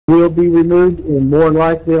will be removed and more than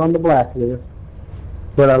likely on the blacklist.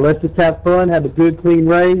 But let's just have fun, have a good, clean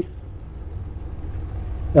race.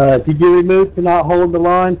 If you get removed for not holding the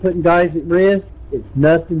line, putting guys at risk, it's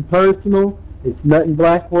nothing personal. It's nothing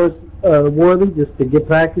black horse worthy, just to get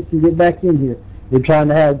practice and get back in here. We're trying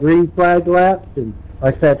to have green flag laps, and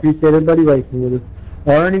like I said, I appreciate everybody racing with us.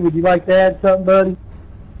 Ernie, would you like to add something, buddy?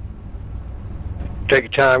 Take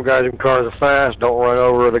your time, guys. Them cars are fast. Don't run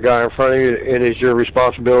over the guy in front of you. It is your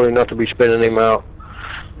responsibility not to be spinning him out.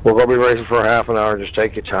 We're going to be racing for a half an hour. Just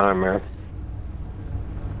take your time, man.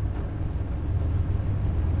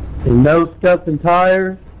 And no scuffing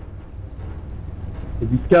tires.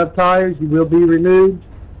 If you scuff tires, you will be removed.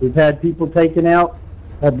 We've had people taken out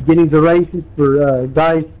at beginnings of races for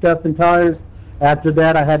guys scuffing tires. After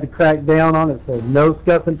that, I had to crack down on it, so no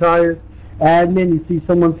scuffing tires. Admin, you see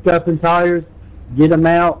someone scuffing tires, get them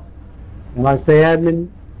out. And like I say, admin,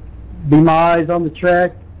 be my eyes on the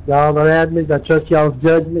track. Y'all are admins. I trust y'all's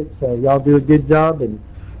judgment, so y'all do a good job. And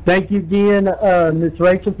thank you again, Miss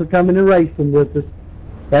Rachel, for coming and racing with us.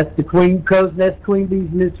 That's the Queen, Crow's Nest Queen Bees,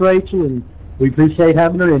 Miss Rachel, and we appreciate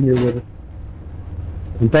having her in here with us.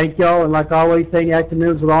 And thank y'all, and like I always say, active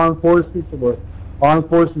members of the Armed Forces, or Armed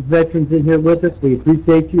Forces veterans in here with us. We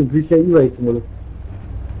appreciate you and appreciate you racing with us.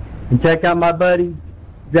 And check out my buddy,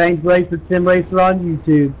 James Racer, SimRacer on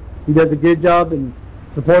YouTube. He does a good job and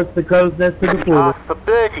supports the Crow's Nest to the fullest. The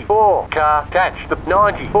 34 car, catch the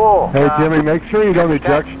 94 Hey car. Jimmy, make sure you don't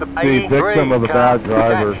eject the victim of a bad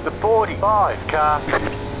driver. Catch the 45 car.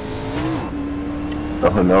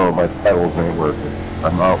 Oh no, my pedals ain't working.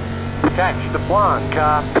 I'm out. Catch the 1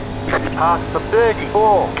 car. Pass the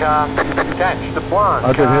 34 car. Catch the 1 car.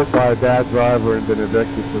 I've been hit by a bad driver and been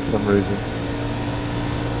evicted for some reason.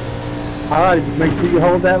 Alright, just make sure you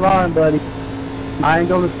hold that line, buddy. I ain't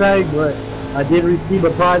gonna say, but I did receive a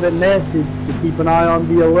private message to keep an eye on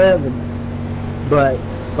the 11. But,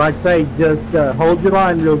 like I say, just hold your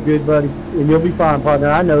line real good, buddy, and you'll be fine, partner.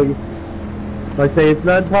 I know you. Like I say, it's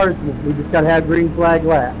nothing personal. We just gotta have green flag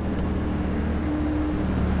laps.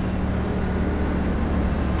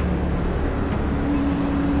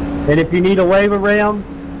 And if you need a wave around,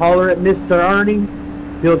 holler at Mr. Ernie.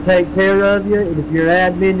 He'll take care of you. And if you're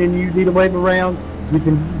an admin and you need a wave around, you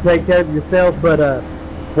can take care of yourself. But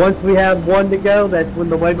once we have one to go, that's when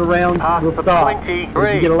the wave around will stop. If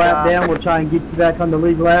you get a lap down, we'll try and get you back on the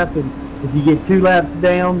lead lap. And if you get 2 laps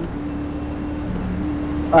down,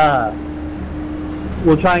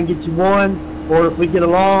 we'll try and get you 1. Or if we get a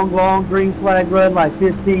long green flag run, like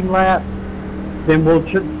 15 laps, then we'll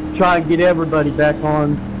try and get everybody back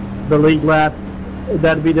on the lead lap.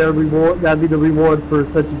 That'd be the reward. That'd be the reward for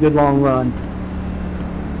such a good long run.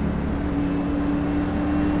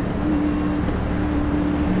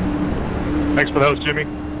 Thanks for those, Jimmy.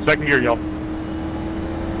 Second gear, y'all.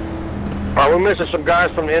 We're missing some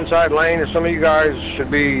guys from the inside lane, and some of you guys should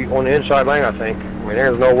be on the inside lane, I think. I mean,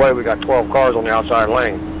 there's no way we got 12 cars on the outside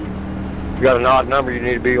lane. If you got an odd number, you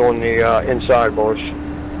need to be on the inside, boys.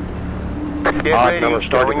 Get Odd ready, number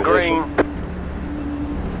starting going position. green.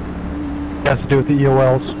 Has to do with the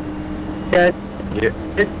EOLs. Yeah, Yeah.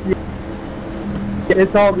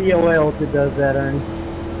 it's all the EOLs that does that, Ernie.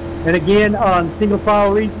 And again, on single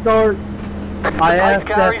file restart, I ask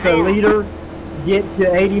that the leader get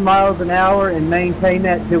to 80 miles an hour and maintain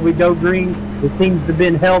that till we go green. It seems to have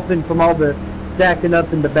been helping from all the stacking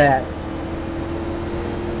up in the back.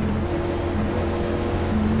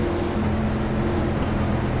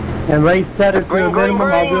 And race setter to a minimum,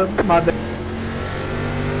 I'll do it my best.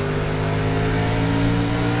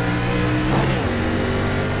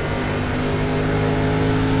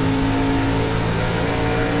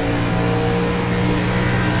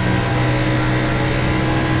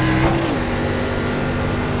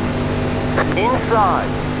 Inside.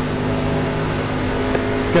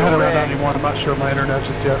 Go ahead around 91. I'm not sure my internet's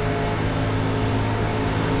just yet.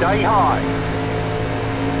 Stay high.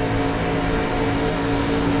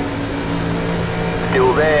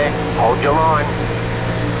 Still there. Hold your line.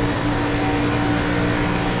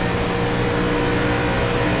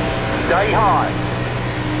 Stay high.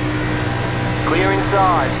 Clear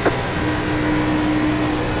inside.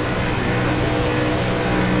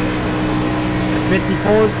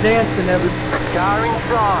 54's dancing every... Car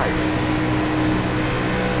inside.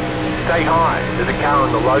 Stay high. There's a car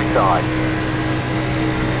on the low side.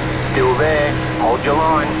 Still there. Hold your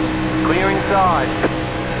line. Clear inside.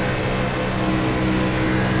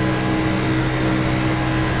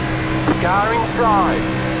 Car inside.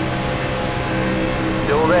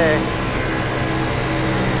 Still there.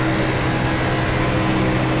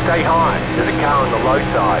 Stay high. There's a car on the low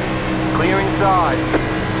side. Clear inside.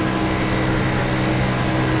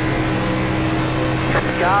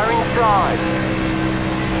 Car inside.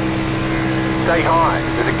 Stay high,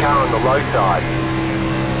 there's a car on the low side.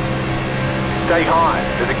 Stay high,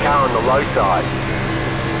 there's a car on the low side.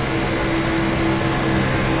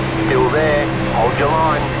 Still there, hold your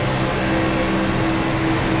line.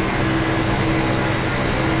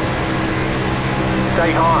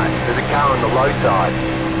 Stay high, there's a car on the low side.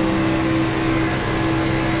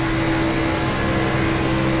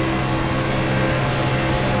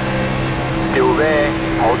 Still there,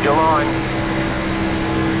 hold your line.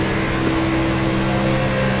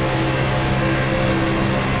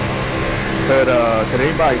 Could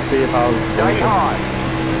anybody see if I was... Stay high.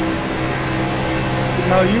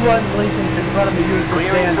 No, you wasn't blinking in front of me. You was just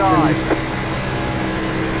Clear dancing. inside.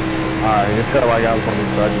 Alright, it felt like I was on the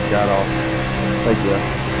side, I just got off. Thank you.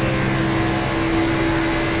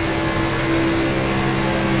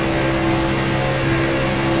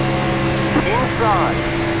 Inside.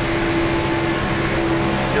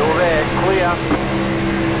 Still there, clear.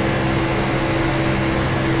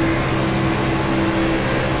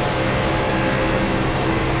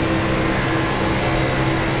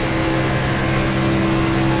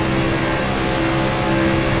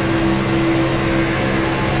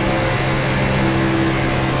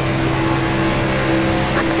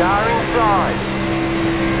 Car inside.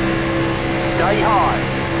 Stay high.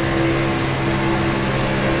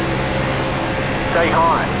 Stay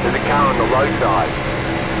high. There's a car on the low side.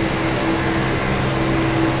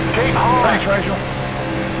 Keep high. Thanks, Rachel.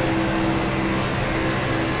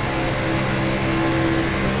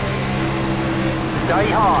 Stay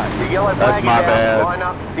high. The yellow That's flag is my out. bad. Line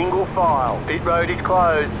up, single file. Pit road is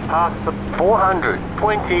closed. Past the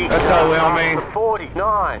 420. That's all we all mean. Past the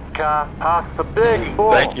 49 car. Past the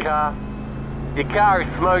 34 Thank you. car. Your car is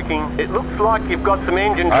smoking. It looks like you've got some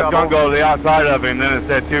engine I was trouble. going to go to the outside of it, and then it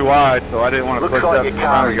said too wide, so I didn't want to Looks push like up your in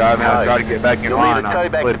car front of is the guy, and I towed. tried to get back in You'll line. need to tow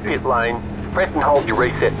back to pit lane. Press and hold your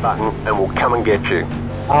reset button, and we'll come and get you.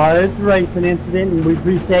 It's a racing incident, and we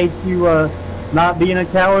appreciate you not being a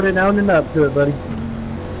coward and owning up to it, buddy.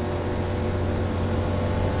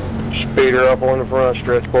 Speeder up on the front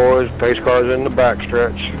stretch, boys. Pace cars in the back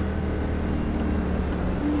stretch.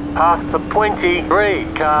 Past the 23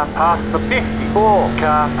 car, past the 54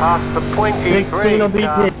 car, past the 23 16 will be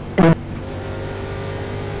car. pit.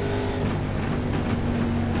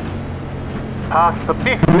 Past the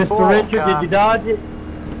 54 Mr. Richard, car. did you dodge it?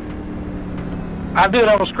 I did.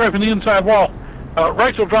 I was scraping the inside wall.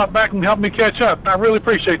 Rachel dropped back and helped me catch up. I really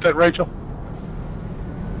appreciate that, Rachel.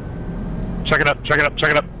 Check it up, check it up,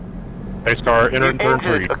 check it up. Pace car, enter in turn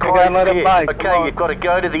 3. A gotta closed let him pit. bike, come Okay, on. you've got to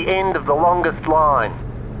go to the end of the longest line.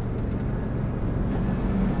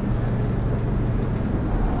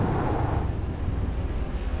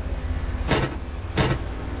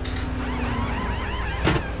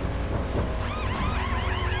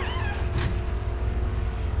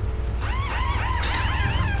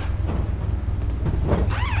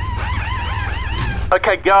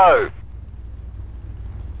 Okay, go.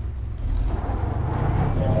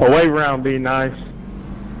 A wave round be nice.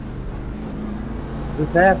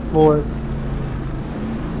 Just ask for it.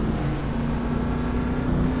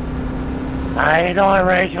 How you doing,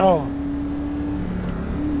 Rachel?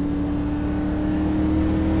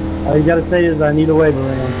 All you gotta say is, I need a wave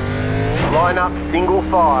around. Line up, single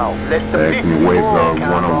file. Let the Back in 54 wave car round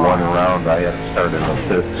 101 by. round, I had started on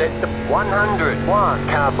this. Let the 101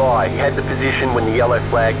 car by. He had the position when the yellow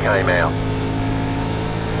flag came out.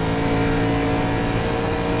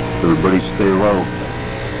 Everybody stay low.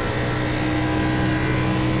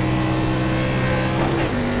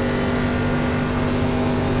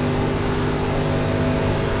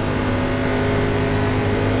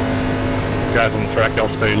 Guys on the track, y'all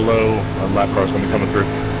stay low. Lap car's going to be coming through.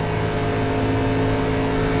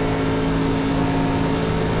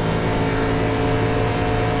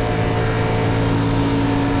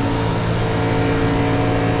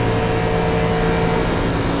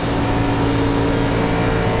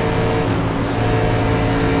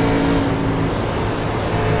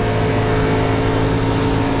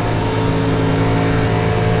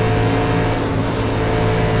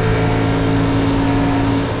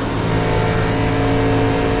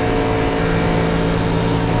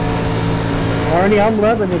 Arnie, I'm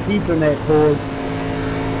loving this Ethernet cord.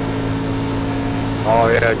 Oh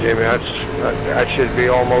yeah, Jimmy, that should be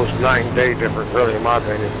almost night and day difference, really, in my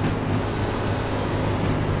opinion.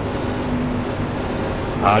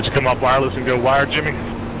 Just come off wireless and go wired, Jimmy.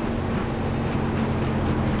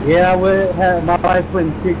 Yeah, my wife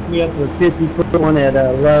went and picked me up with 50-foot one at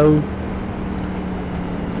Lowe's.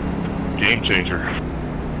 Game changer.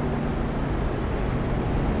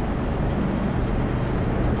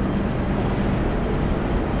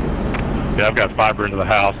 Yeah, I've got fiber into the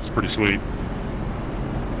house. It's pretty sweet.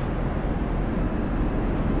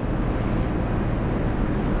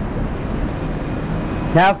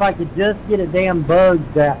 Now if I could just get a damn bug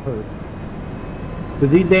zapper. Cause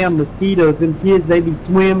these damn mosquitoes, them kids, they be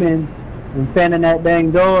swimming and fanning that dang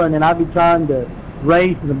door, and then I be trying to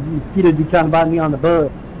race, and the mosquitoes be trying to bite me on the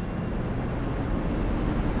butt.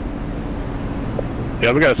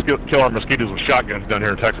 Yeah, we got to kill our mosquitoes with shotguns down here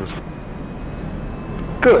in Texas.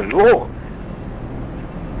 Good Lord.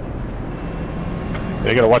 Yeah,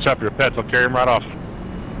 you got to watch out for your pets. They'll carry them right off.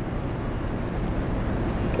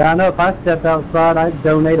 I know if I step outside, I'd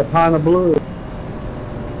donate a pint of blood.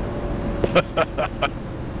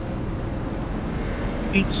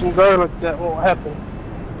 Eat some garlic, that won't happen.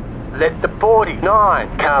 Let the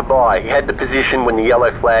 49 car by. He had the position when the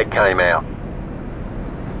yellow flag came out.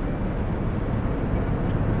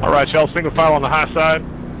 All right, Shell, single file on the high side.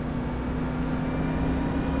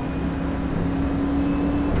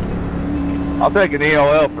 I'll take an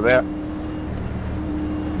ELL for that.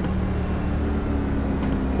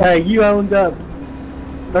 Hey, you owned up.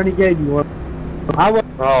 Ernie gave you one.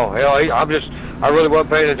 Oh, hell, I really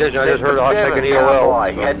wasn't paying attention. I just heard I'll take an ELL.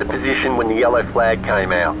 He had the position when the yellow flag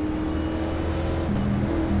came out.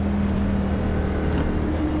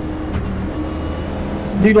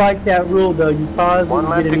 I do like that rule, though. You pause One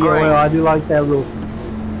and left get an to green. EOL. I do like that rule.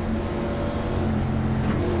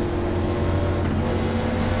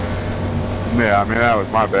 Yeah, I mean, that was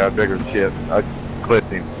my bad. Bigger shit. I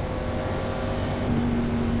clipped him.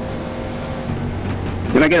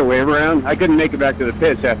 Can I get a wave around? I couldn't make it back to the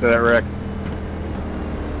pits after that wreck.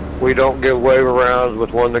 We don't give wave arounds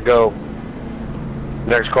with one to go.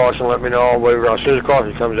 Next caution, let me know. I'll wave around. As soon as the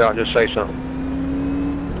caution comes out, just say something.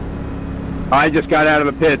 I just got out of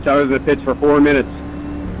the pits. I was in the pits for 4 minutes.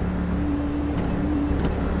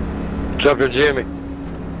 It's up to Jimmy.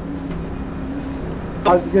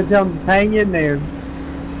 I was going to tell him to hang in there.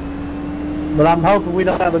 But I'm hoping we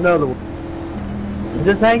don't have another one.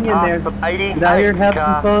 Just hang in there. Get out here and have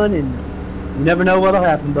some fun, and you never know what'll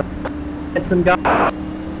happen. But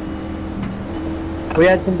we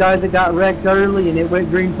had some guys that got wrecked early, and it went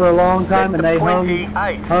green for a long time, and they hung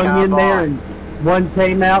in there, and one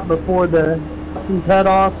came out before the cut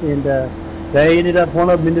off, and one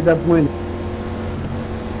of them ended up winning.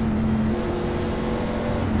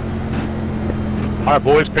 All right,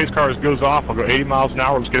 boys, pace car goes off. I'll go 80 miles an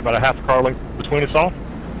hour. Let's get about a half a car length between us all.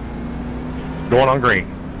 Going on green.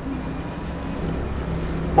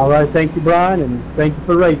 All right, thank you, Brian, and thank you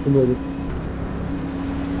for racing with us.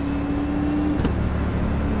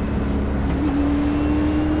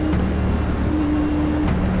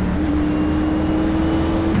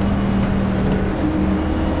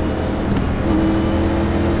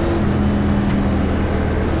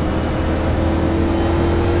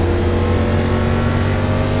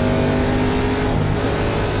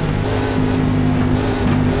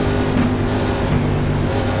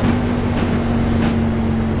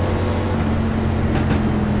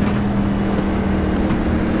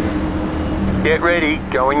 Get ready,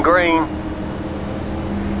 going green.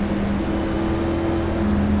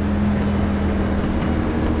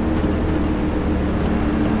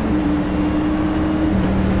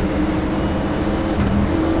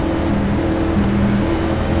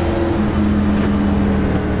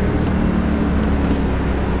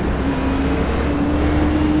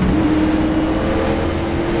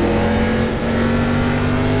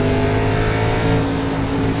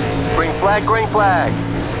 Green flag, green flag.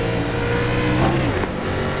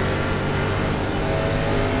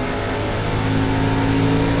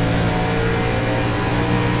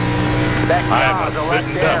 Back I have cars a are left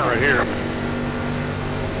sitting duck down. right here.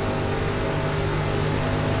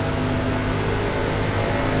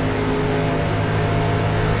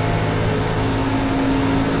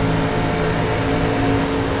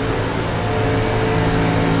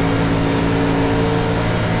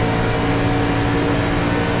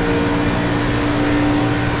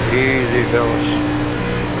 Easy, fellas.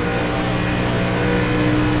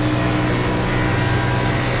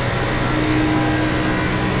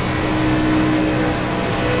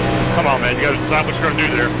 Come on, man. You got to decide what you're going to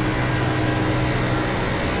do there.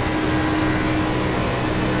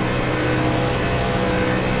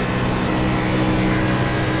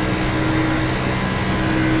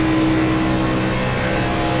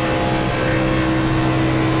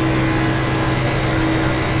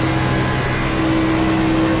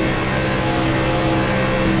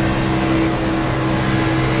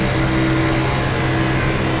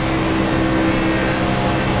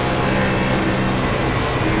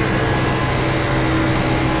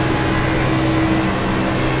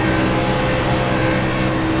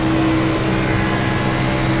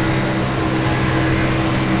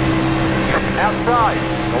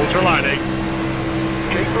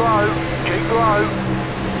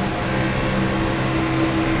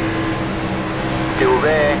 Still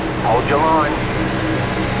there. Hold your line.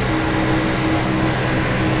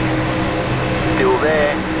 Still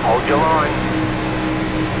there. Hold your line.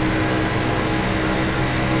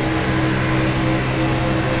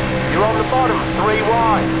 You're on the bottom. 3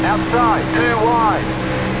 wide. Outside. 2 wide.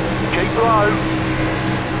 Keep low.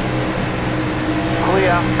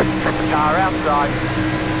 Clear. Car outside.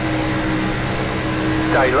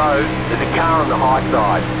 Stay low. There's a car on the high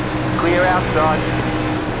side. Clear outside.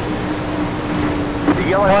 The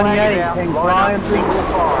yellow flag is out. Line up, single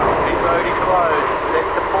file. Pit road is closed. Let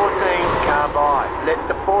the 14 car by. Let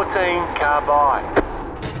the 14 car by.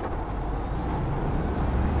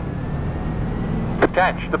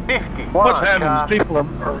 Attach the 50. What's happening is people are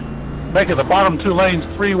making the bottom 2 lanes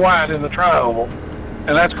 3 wide in the tri-oval,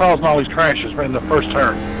 and that's causing all these crashes in the first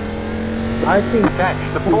turn. I think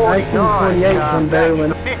Attach the 49 car. from there when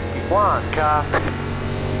The 51 car.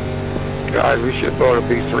 Guys, we should go to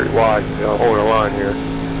be 3 wide, hold the line here.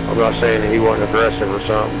 I'm not saying that he wasn't aggressive or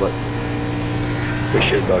something, but we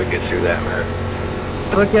should go to get through that, man.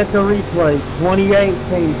 look at the replay. 28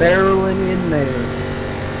 came barreling in there.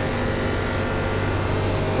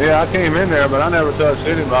 Yeah, I came in there, but I never touched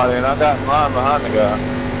anybody, and I got in line behind the guy.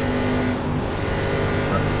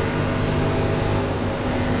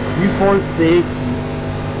 You forced the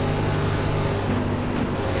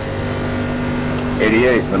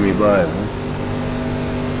 88, let me buy it. Huh?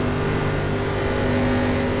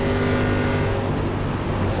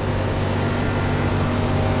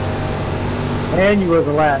 and you was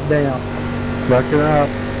a lap down. Back it up.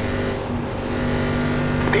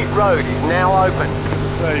 Pit road is now open.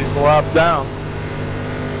 Hey, he's a lap down.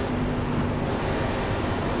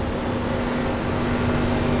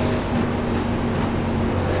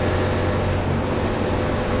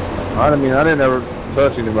 I mean, I didn't ever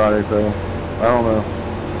touch anybody, so I don't know.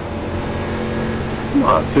 Come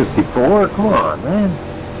on, 54, come on,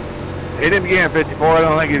 man. He didn't begin at 54, I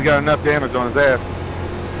don't think he's got enough damage on his ass.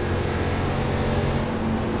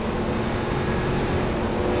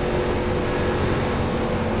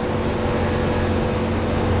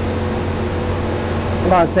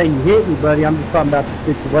 I'm not saying you hit me, buddy. I'm just talking about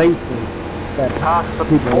the situation. That Past the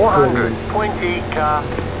people are 420 car.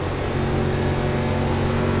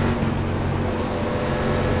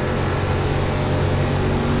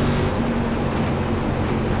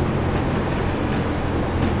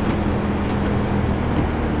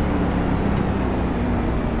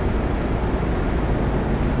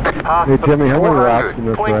 Past Hey, Jimmy, how many laps in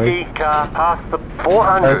this 420 car. Past the That's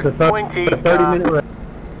 420 a 30-minute car. race.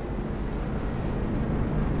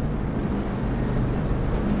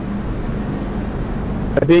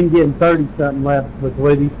 I've been getting 30-something left with the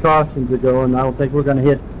way these crossings are going. I don't think we're going to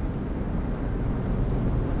hit.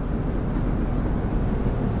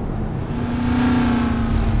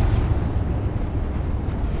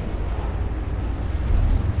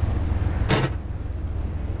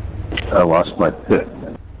 I lost my pit.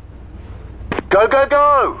 Go, go,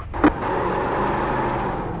 go!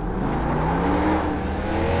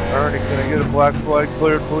 Ernie, can I get a black flag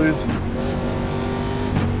cleared, please?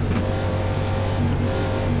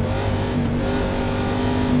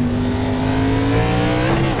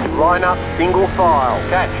 Line up, single file.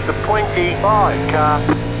 Catch the 25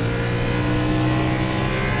 car.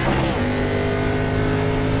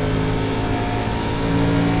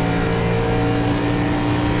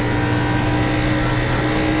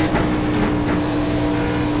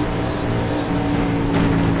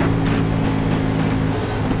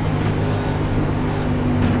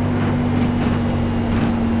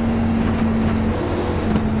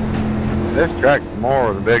 This track's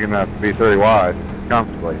more than big enough to be 30 wide,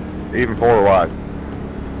 comfortably, even 4 wide.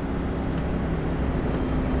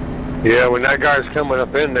 Yeah, when that guy's coming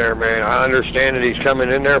up in there, man, I understand that he's coming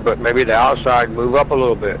in there, but maybe the outside move up a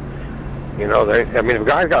little bit. You know, I mean, if a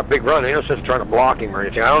guy's got a big run, ain't no sense trying to block him or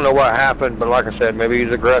anything. I don't know what happened, but like I said, maybe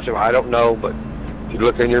he's aggressive. I don't know, but if you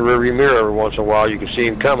look in your rearview mirror every once in a while, you can see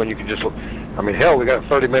him coming. You can just look. I mean, hell, we got a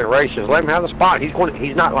 30-minute race. Just let him have the spot.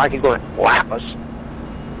 He's not like he's going to lap us.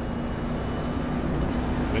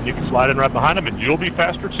 Then you can slide in right behind him, and you'll be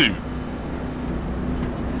faster too.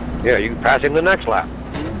 Yeah, you can pass him the next lap.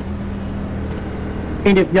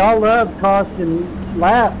 And if y'all love costing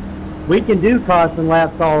laps, we can do costing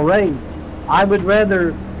laps all race. I would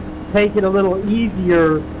rather take it a little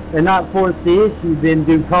easier and not force the issue than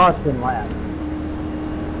do costing laps.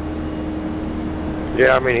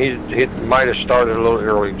 Yeah, I mean, he might have started a little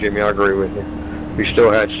early, Jimmy. I agree with you. He still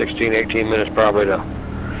had 16, 18 minutes probably to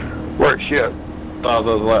work shit. Thought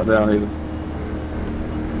those lap down either.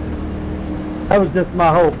 That was just my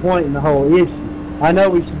whole point in the whole issue. I know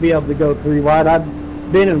we should be able to go 3 wide.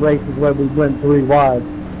 been in races where we went 3 wide.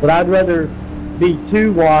 But I'd rather be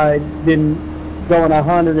 2 wide than going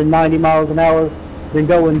 190 miles an hour than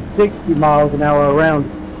going 60 miles an hour around.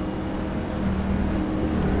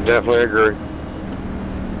 Definitely agree.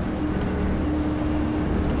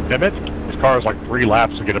 Yeah, man, this car is like 3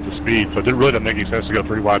 laps to get up to speed, so it really doesn't make any sense to go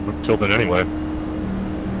 3 wide till then anyway.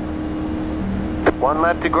 1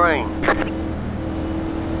 lap to green.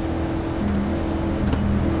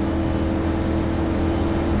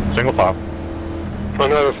 Single file.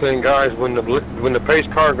 Another thing, guys, when the pace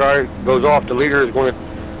car guy goes off, the leader is going to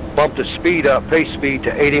bump the speed up, pace speed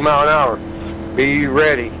to 80 mile an hour. Be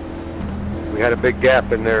ready. We had a big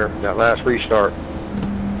gap in there, that last restart.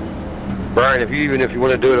 Brian, even if you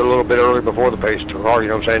want to do it a little bit early before the pace car, you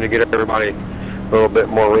know what I'm saying, to get everybody a little bit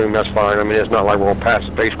more room, that's fine. I mean, it's not like we're going to pass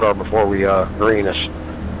the pace car before we green us.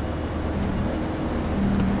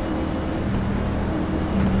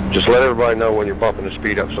 Just let everybody know when you're bumping the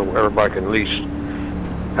speed up so everybody can at least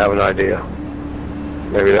have an idea.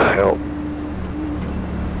 Maybe that'll help.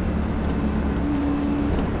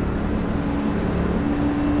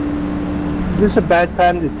 Is this a bad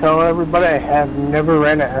time to tell everybody I have never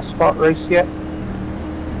ran an asphalt race yet?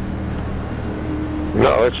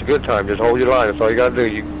 No, it's a good time. Just hold your line. That's all you got to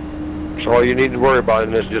do. That's all you need to worry about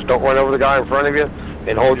in this. Just don't run over the guy in front of you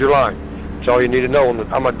and hold your line. That's all you need to know.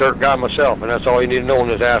 I'm a dirt guy myself, and that's all you need to know on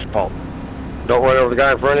this asphalt. Don't run over the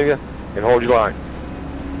guy in front of you and hold your line.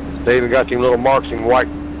 They even got these little marks and white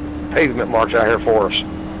pavement marks out here for us.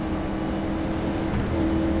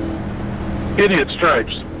 Idiot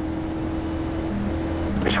stripes.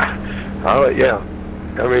 Yeah.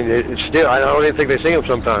 I mean, it's still, I don't even think they see them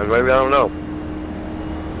sometimes. Maybe, I don't know.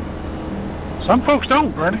 Some folks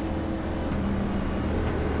don't, Bernie.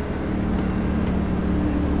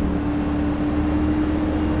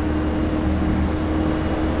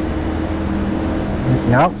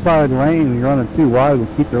 The outside lane, you're running 2 wide,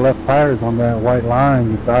 would keep your left tires on that white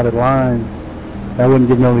line, the dotted line. That wouldn't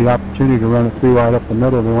give nobody the opportunity to run it 3 wide up the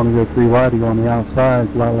middle. They want to go 3 wide to go on the outside.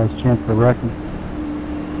 It's a lot less chance for wrecking.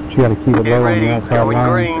 But you got to keep it low on the outside line.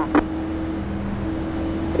 Green.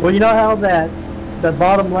 Well, you know how the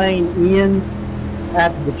bottom lane ends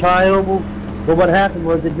after the tri-oval? Well, what happened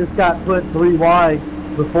was it just got put 3 wide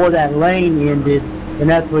before that lane ended, and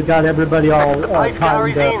that's what got everybody all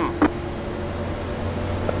tightened up.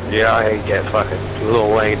 Yeah, I hate that fucking little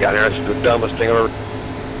lane down there. That's the dumbest thing I've ever.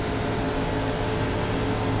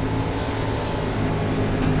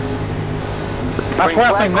 That's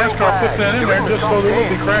why I think NASCAR put that in there just so there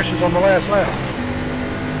wouldn't be crashes on the last lap.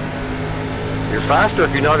 You're faster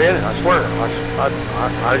if you're not in it, I swear.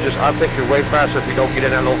 I think you're way faster if you don't get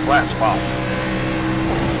in that little flat spot.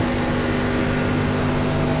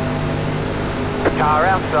 Car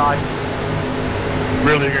outside.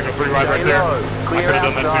 Really, you're going to go 3 wide right there? Clear I could have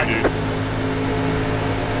done that too, dude.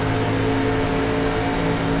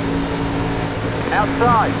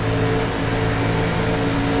 Outside.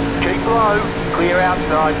 Keep low. Clear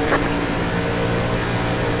outside.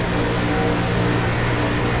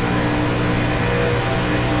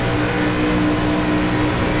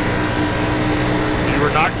 You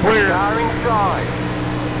were not clear. Car inside.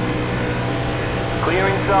 Clear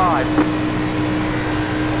inside.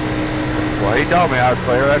 Well, he told me I was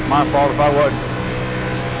clear. That's my fault if I wasn't.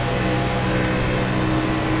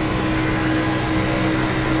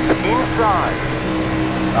 Inside.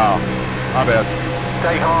 Oh, my bad.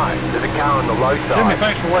 Stay high. There's a car on the low side. Jimmy,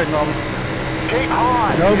 thanks for waiting on me. Keep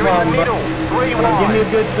high. No You're problem, in the middle. 3 Give wide. me a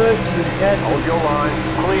good push and just catch it. Hold your line.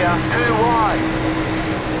 Clear. 2 wide.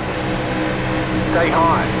 Stay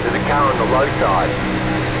high. There's a car on the low side.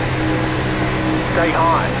 Stay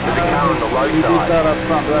high. There's a car on the low You did side. that up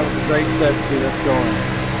front, but that was a great step to get us going.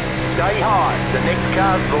 Stay high. The next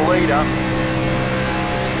car's the leader.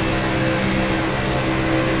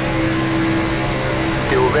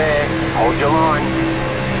 Still there. Hold your line.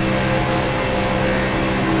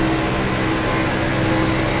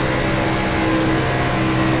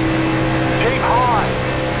 Keep high.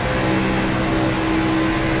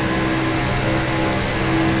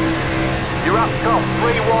 You're up top.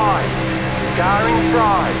 3 wide. Car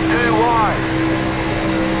inside. 2 wide.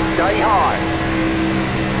 Stay high.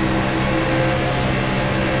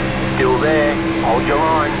 Still there. Hold your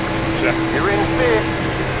line. You're in 5th.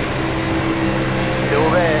 Still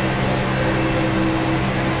there.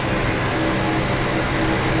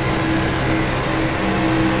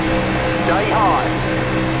 Stay high.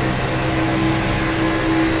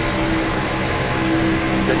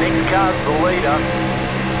 The next car's the leader.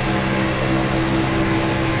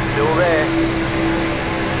 Still there.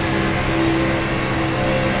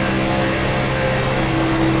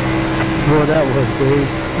 Boy, that was big.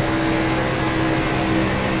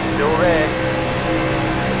 Still there.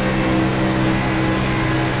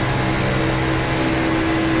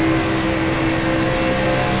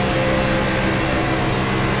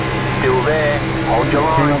 Still there. Hold your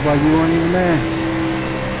Came line. up like you weren't even there.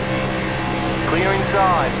 Clear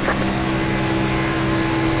inside.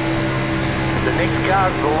 The next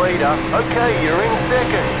car's the leader. Okay, you're in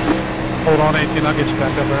second. Hold on, 18, I'll get you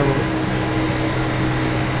back up there a little bit.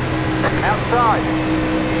 Outside.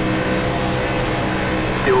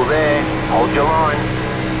 Still there. Hold your line.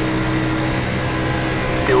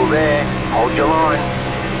 Still there. Hold your line.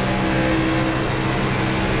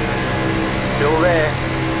 Still there.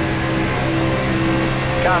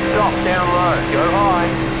 Car stop down low. Go high.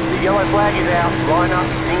 The yellow flag is out. Line up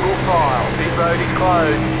single file. Pit road is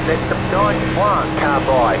closed. Let the 91 car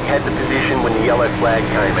by. Had the position when the yellow flag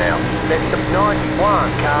came out. Let the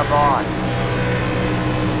 91 car by.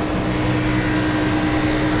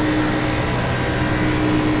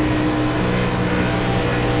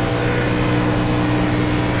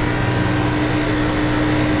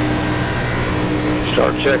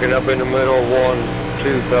 Start checking up in the middle. 1,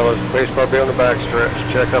 2, fellas. Pace car be on the back stretch.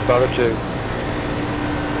 Check up out of 2.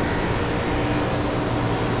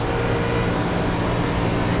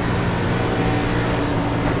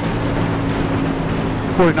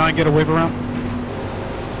 .49, get a wave around.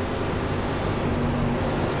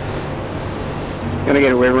 Can I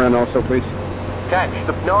get a wave around also, please? Catch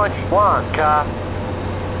the 91 car.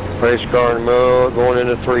 Pace car in the middle. Going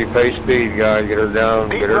into 3. Pace speed, guys. Get her down.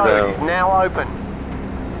 Pit Get her road is down. now open.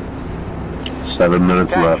 7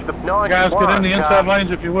 minutes Catch left. the 91 Guys, get in the inside car. lanes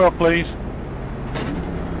if you will, please.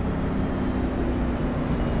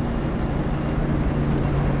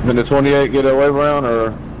 Did the 28 get a wave around,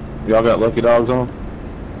 or y'all got lucky dogs on?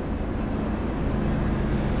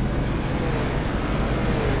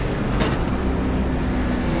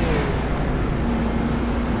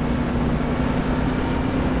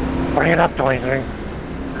 Bring it up, 23.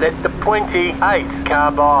 Let the 28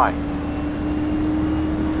 car by.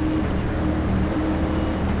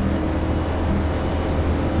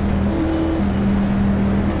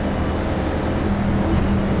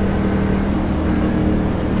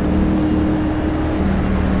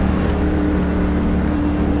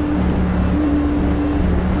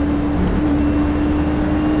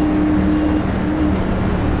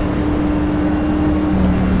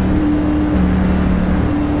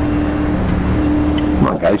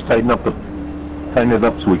 Guys, tighten it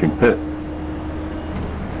up so we can pit.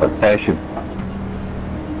 Let's pass you.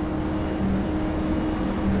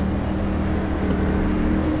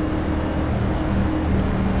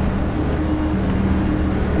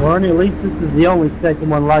 Barney, at least this is the only second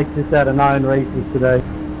one like this out of 9 races today.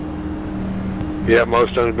 Yeah, most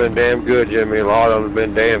of them have been damn good, Jimmy. A lot of them have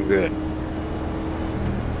been damn good.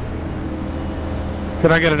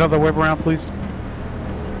 Could I get another wave around, please?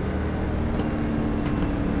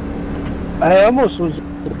 I almost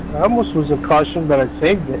was a caution, but I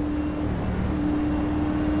saved it.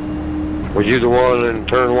 Was you the one in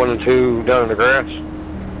turn 1 and 2 down in the grass?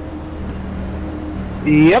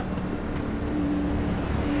 Yep.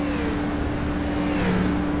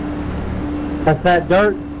 That's that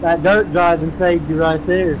dirt driving saved you right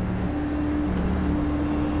there.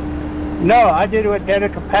 No, I did what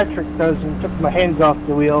Danica Patrick does and took my hands off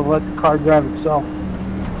the wheel and let the car drive itself.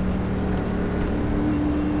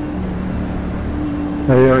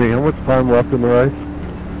 Hey Ernie, how much time left in the race?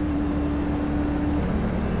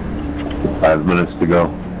 5 minutes to go.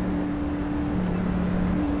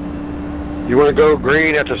 You want to go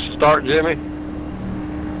green at the start, Jimmy?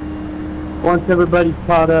 Once everybody's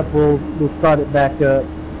caught up, we'll start it back up.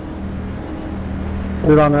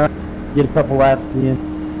 Put it on our, get a couple laps in.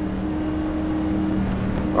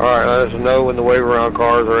 Alright, let us know when the wave around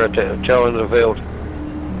cars are at the tail end of the field.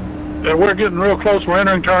 Yeah, we're getting real close. We're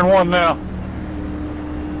entering turn 1 now.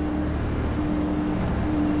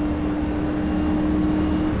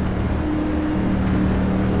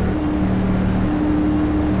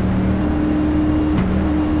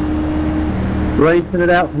 Racing it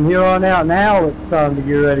out from here on out. Now it's time to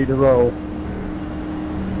get ready to roll.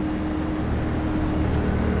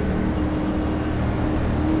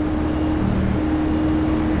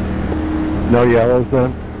 No yellows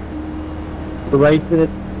then? We're racing it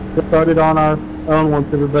started on our own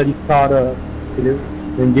once everybody's caught up.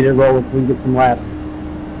 Then get it rolling so we can get some laps.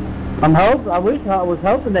 I was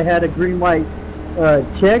hoping they had a green white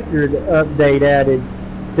checkered update added,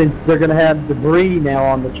 since they're going to have debris now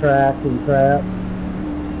on the track and crap.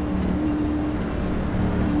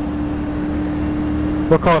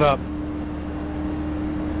 We're caught up.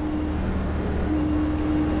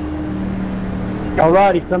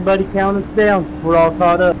 Alrighty, somebody count us down. We're all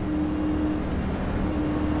caught up.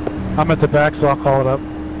 I'm at the back, so I'll call it up.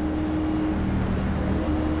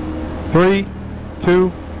 3, 2,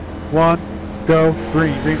 1, go.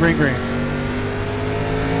 Green, green, green, green.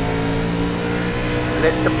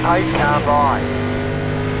 Let the pace car by.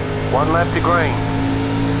 1 lap to green.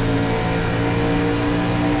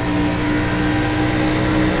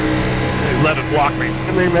 They let it block me.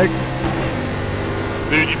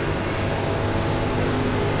 Dude,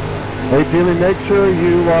 Hey Jimmy, make sure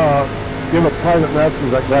you give a private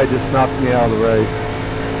message. That guy just knocked me out of the race.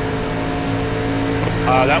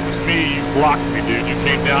 that was me. You blocked me, dude. You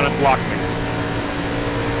came down and blocked me.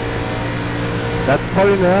 That's part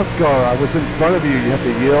of NASCAR. I was in front of you. You have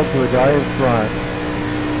to yield to the guy in front.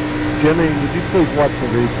 Jimmy, would you please watch the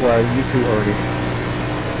replay? You too, Ernie.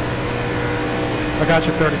 I got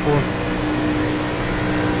you, 34.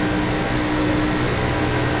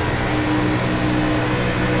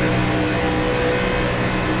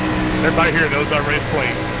 Everybody here knows I race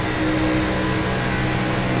clean.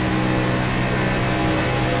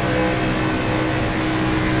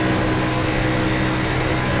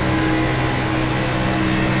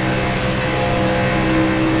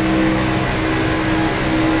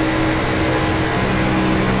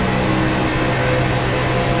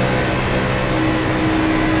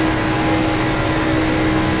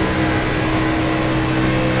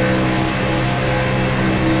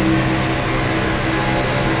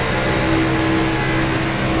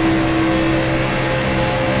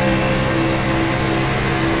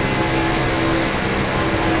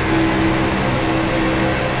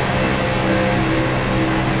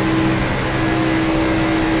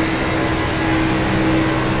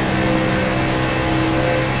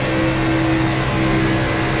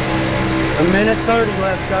 A minute 30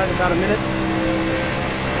 left, guys, about a minute.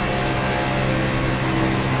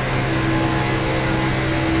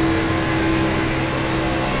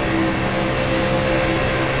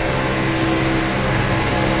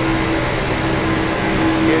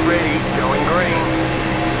 Get ready, going green.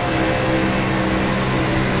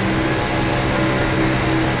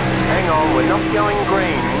 Hang on, we're not going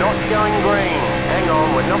green, not going green. Hang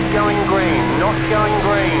on, we're not going green, not going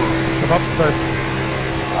green. Come up first.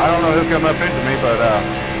 I don't know who come up into me, but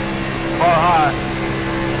far high.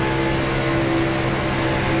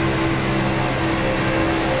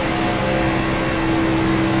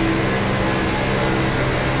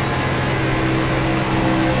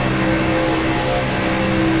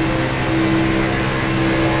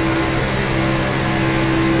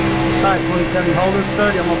 Alright, 27 holders,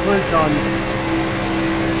 30. I'm gonna push on you.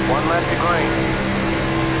 1 lap to green.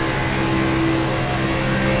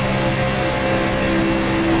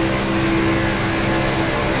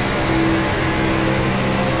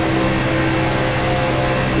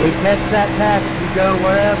 We catch that pass, you go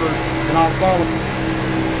wherever, and I'll follow.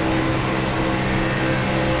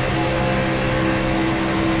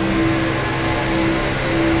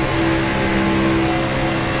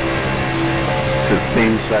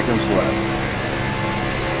 Seconds left.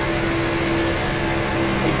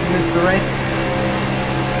 Thank you, Mr. Ray.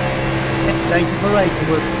 Thank you for racing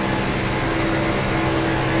with us.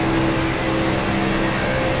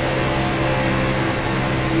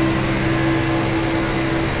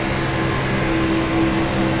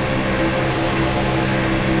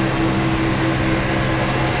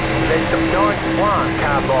 There's some 91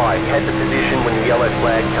 car by had the position when the yellow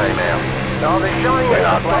flag came out. Oh, they're showing you I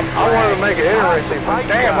wanted to make it interesting, but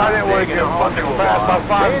damn, I didn't want to get fucking passed by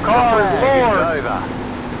 5 cars,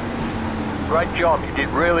 Lord. Great job, you did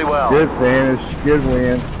really well. Good finish, good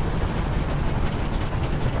win.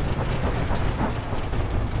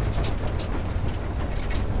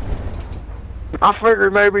 I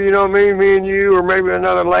figured maybe, you know, me and you, or maybe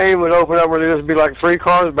another lane would open up where there'd just be like 3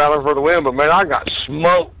 cars battling for the win, but man, I got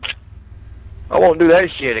smoked. I won't do that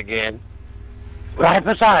shit again. Right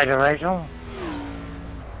beside her, Rachel.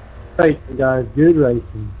 Racing, guys. Good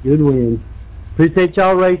racing. Good win. Appreciate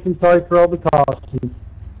y'all racing. Sorry for all the cautions.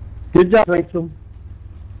 Good job, Rachel.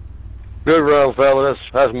 Good run, fella.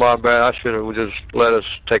 That's my bad. I should have just let us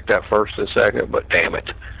take that first and second, but damn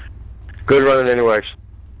it. Good running anyways.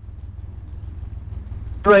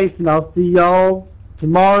 Racing. I'll see y'all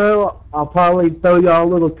tomorrow. I'll probably throw y'all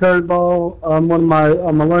a little curveball on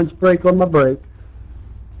my lunch break on my break.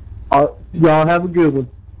 Y'all have a good one.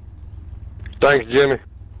 Thanks, Jimmy.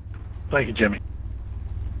 Thank you, Jimmy.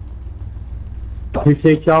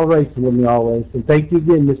 Appreciate y'all racing with me always. And thank you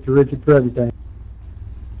again, Mr. Richard, for everything.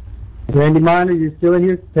 Randy Miner, you're still in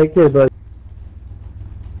here? Take care, buddy.